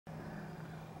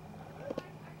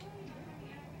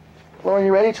Lauren,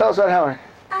 you ready? Tell us about Howard.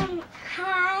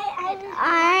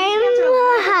 Hi,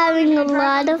 I'm having a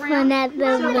lot of fun at the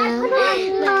mill.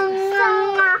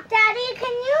 Daddy,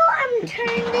 can you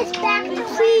turn this back?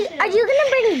 Please, are you gonna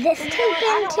bring this tape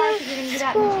into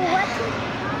school?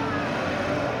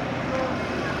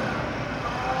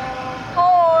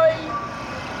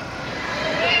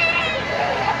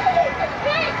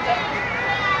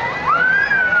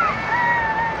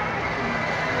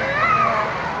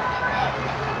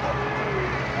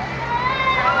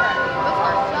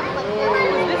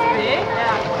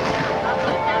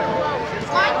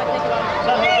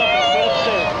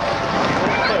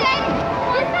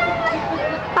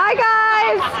 Hi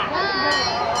guys!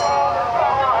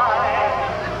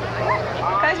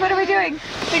 Guys, what are we doing?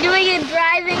 We're doing a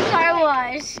driving car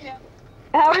wash.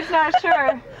 Howard's not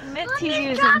sure. Mitts he's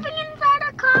using. Dropping inside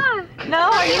a car.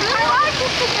 No, are you?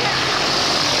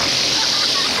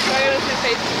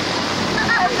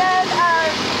 And then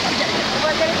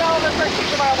we're gonna go over first thing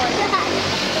tomorrow morning.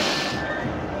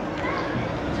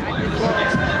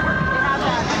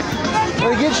 Let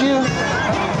me get you.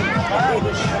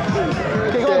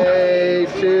 Day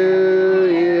to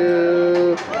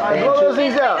you. Blow those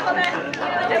things out.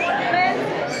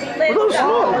 Blow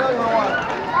smoke.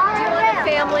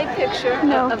 Family picture.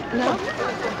 No. No.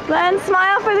 Len,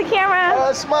 smile for the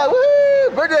camera. Smile.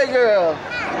 Woo! Birthday girl.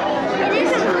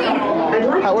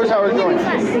 Where's Howard going? We're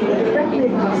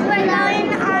going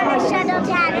on a shuttle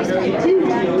to Hattersburg.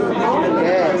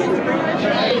 Yes.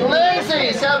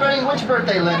 Lindsay, celebrating which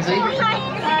birthday, Lindsay?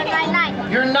 My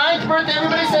ninth. Your 9th birthday.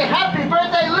 Everybody say happy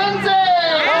birthday, Lindsay!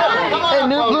 Come on, hey,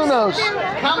 new Blue Nose.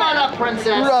 Come on up, princess.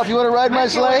 Rudolph, you want to ride my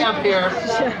sleigh? Up here.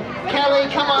 Kelly,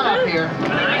 come on up here.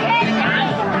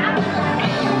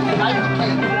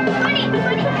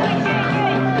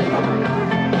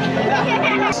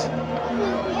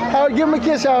 Howard, give him a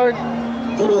kiss, Howard.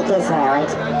 Give me a kiss, Howard.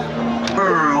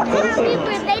 Ah, thank you.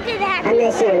 I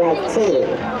miss you like tea.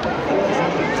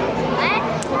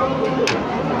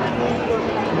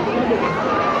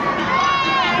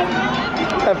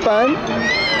 Have fun?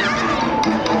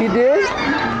 You did?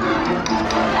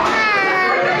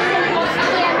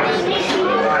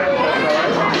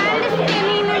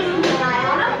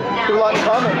 A lot in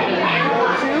common.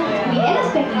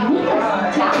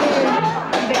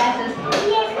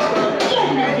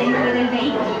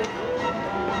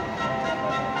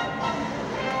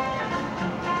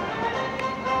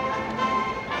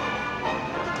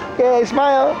 Okay,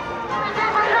 smile.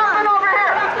 Come over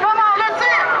here. Come on, let's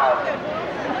see it.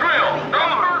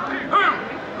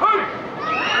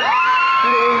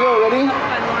 There you go, ready?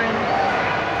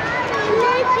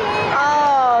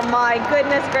 Oh my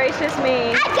goodness gracious me.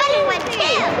 I'm getting one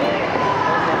too.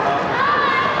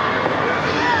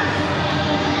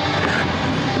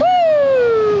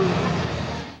 Woo!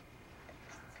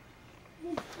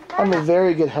 I'm a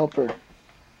very good helper.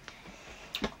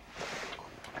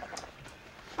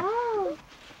 Oh.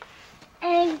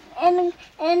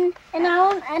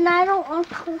 And I don't want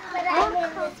to.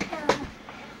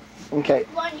 Okay.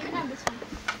 One, you can have this one.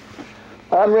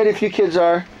 I'm ready if you kids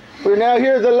are. We're now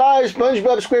here at the live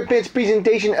SpongeBob SquarePants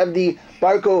presentation of the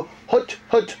Barco Hut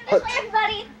Hut Hut.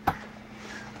 Everybody.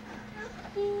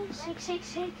 Shake, shake,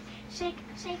 shake, shake,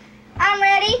 shake. I'm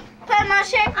ready.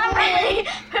 Promotion. I'm ready.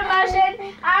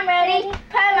 Promotion. I'm ready.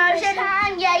 Promotion.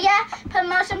 Yeah, yeah.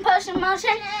 Promotion, potion,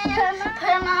 motion.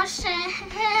 Promotion.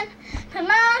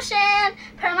 Promotion.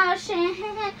 Promotion.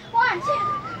 1, 2.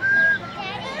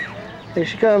 Here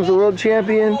she comes, the world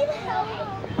champion.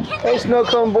 Hey, Snow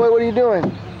Cone Boy, what are you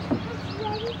doing?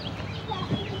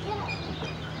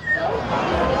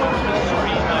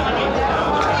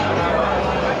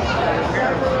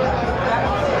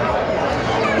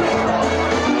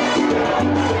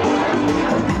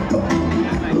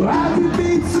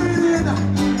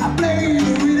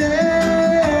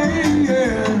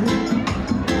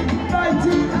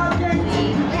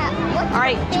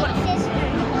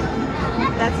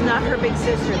 That's not her big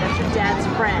sister, that's her dad's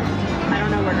friend. I don't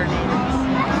know what her name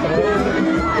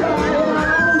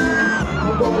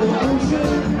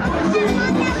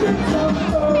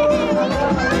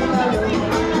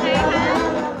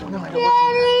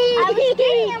I was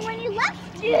getting him when you left.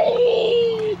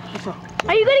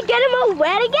 Are you going to get him all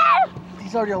wet again?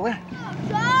 He's already all wet.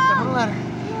 Step on the ladder.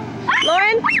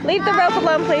 Lauren, leave the rope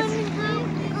alone, please.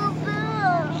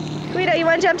 Guido, you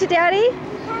want to jump to Daddy?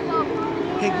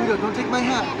 Hey, Guido, don't take my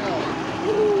hat.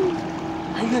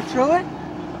 Are you going to throw it?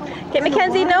 Okay,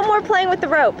 Mackenzie, no more playing with the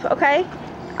rope, okay?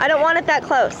 I don't want it that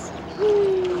close.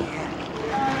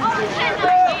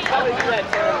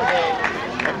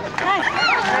 Hey!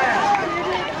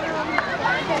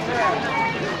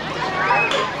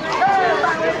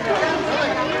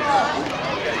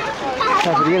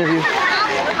 after the interview.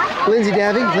 Lindsay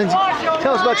Davy, Lindsay,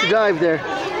 tell us about your dive there.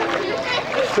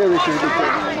 Clearly she's a good kid.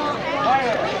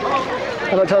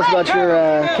 How about tell us about your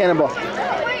cannonball?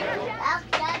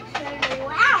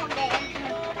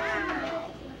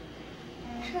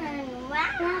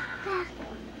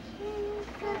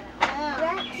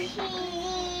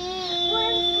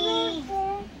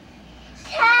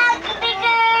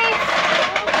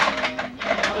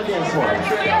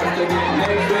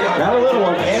 Not a little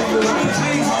one,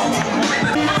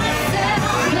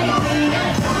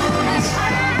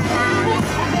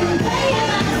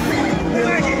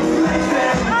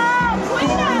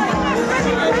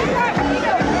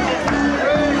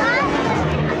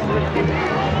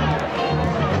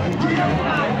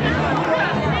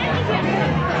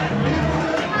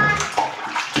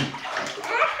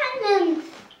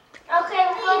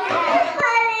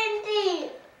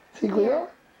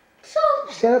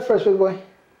 Stand up first, big boy.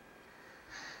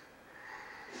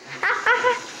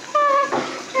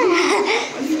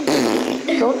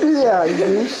 Don't do that, you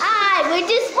goose. We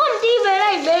just swimming deep and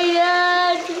I made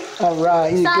it. All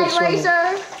right, you Side good swimmer. racer.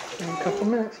 In a couple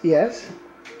minutes, yes.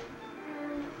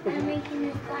 I'm making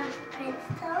a soft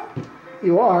pretzel.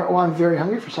 You are? Oh, I'm very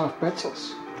hungry for soft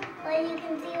pretzels. Well, you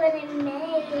can see what I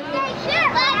made.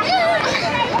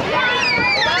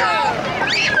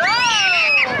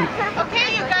 Okay,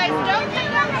 you guys, don't do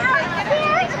that.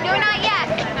 No, not yet.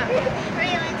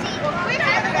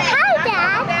 Hi,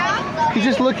 Dad. He's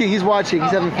just looking, he's watching,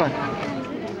 he's having fun.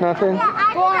 Nothing?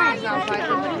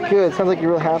 Good, sounds like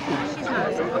you're real happy.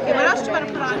 Okay, what else do you want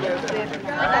to put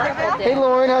on? Hey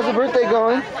Lauren, how's the birthday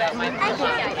going?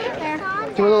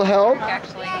 Do a little help? Hi,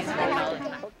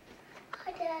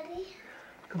 Daddy.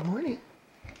 Good morning.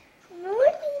 Good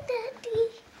morning, Daddy.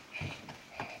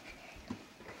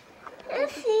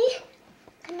 Let's see.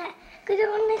 Good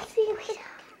on, let's see.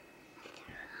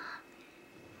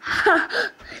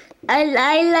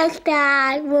 I like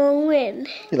that moment.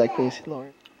 You like what you see,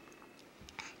 Lauren?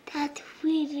 That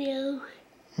video.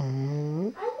 Mm-hmm.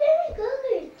 I'm very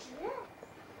good.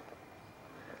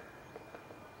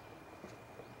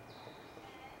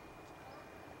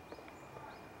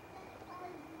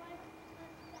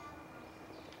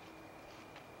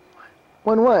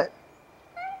 One what?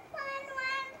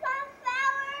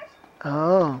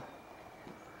 Oh.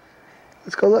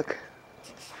 Let's go look.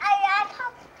 I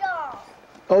popped off.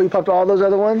 Oh, you popped all those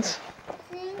other ones?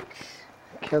 Thanks.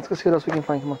 Okay, let's go see what else we can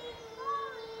find. Come on.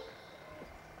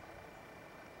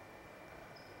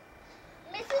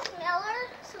 Mrs. Miller,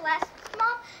 Celeste's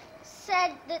mom,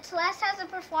 said that Celeste has a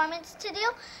performance to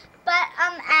do, but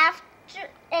after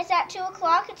it's at 2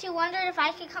 o'clock, and she wondered if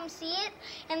I could come see it,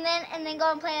 and then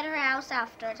go and play at her house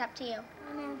after. It's up to you.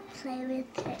 I want to play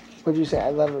with it. What'd you say?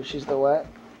 I love her. She's the what?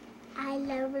 I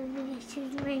love her because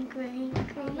she's my great.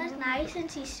 Mama's nice and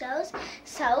she sews,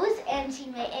 and she's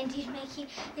making.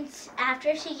 And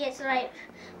after she gets the right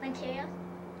material.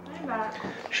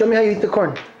 Show me how you eat the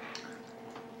corn.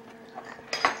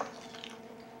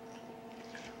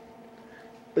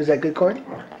 Is that good corn?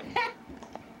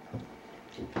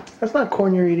 That's not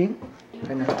corn you're eating.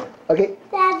 I know. Okay.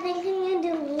 Dad, what can you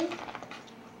do me?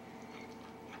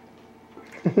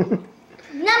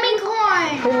 Nummy corn!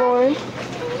 Hey, Lauren.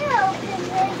 Can you open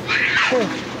this? Sure.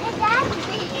 Hey, Dad.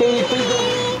 Can you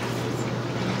please?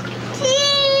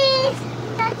 Cheese!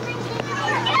 That's my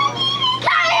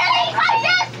Kylie, my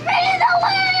best friend in the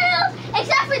world!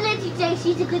 Except for Lindsay J,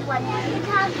 she's a good one.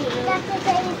 That's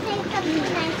okay. Say something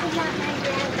nice about my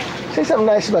brother. Say something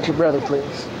nice about your brother,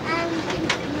 please.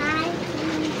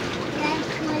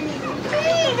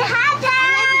 Hot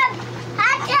tub!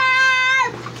 Hot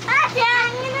tub! Hot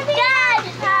tub!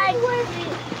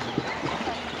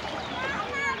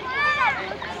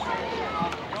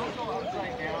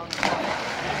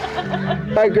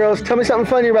 All right, girls, tell me something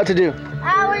fun you're about to do.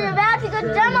 We're about to go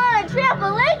jump on a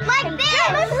trampoline like this!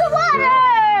 Jump into the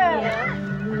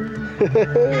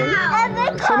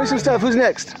water! Show me some stuff. Who's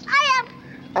next? I am.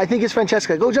 I think it's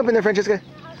Francesca. Go jump in there, Francesca.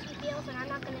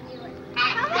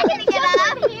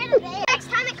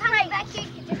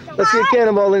 Let's see a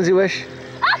cannonball, Lindsay Wish.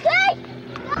 Okay.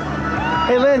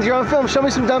 Hey, Lindsay, you're on film. Show me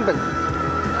some dumping.